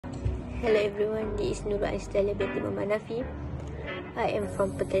Hello everyone, this is Nurul Dalia binti Muhammad Nafi. I am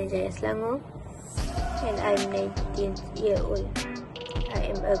from Petaling Jaya, Selangor, and I am 19 years old.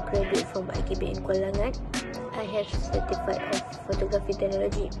 I am a graduate from IKB in Kuala Langat. I have certified of photography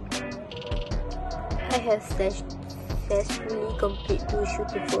technology. I have successfully completed 2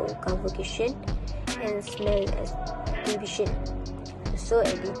 shooting for convocation and smell as television. So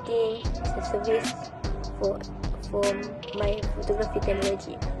editing is a service for my photography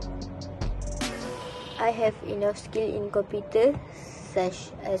technology. I have enough skill in computer such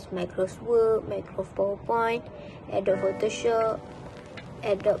as Microsoft Word, Microsoft PowerPoint, Adobe Photoshop,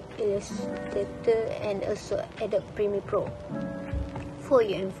 Adobe Illustrator, and also Adobe Premiere Pro. For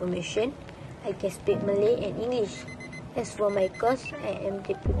your information, I can speak Malay and English. As for my course, I am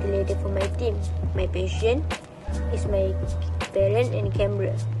deputy leader for my team. My passion is my parent and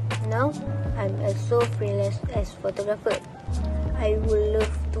camera. Now, I'm also freelance as photographer. I would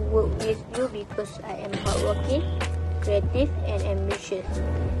love to work with you because I am hardworking, creative, and ambitious,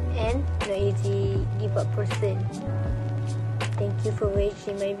 and no easy give up person. Thank you for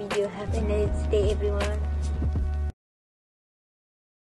watching my video. Have a nice day, everyone.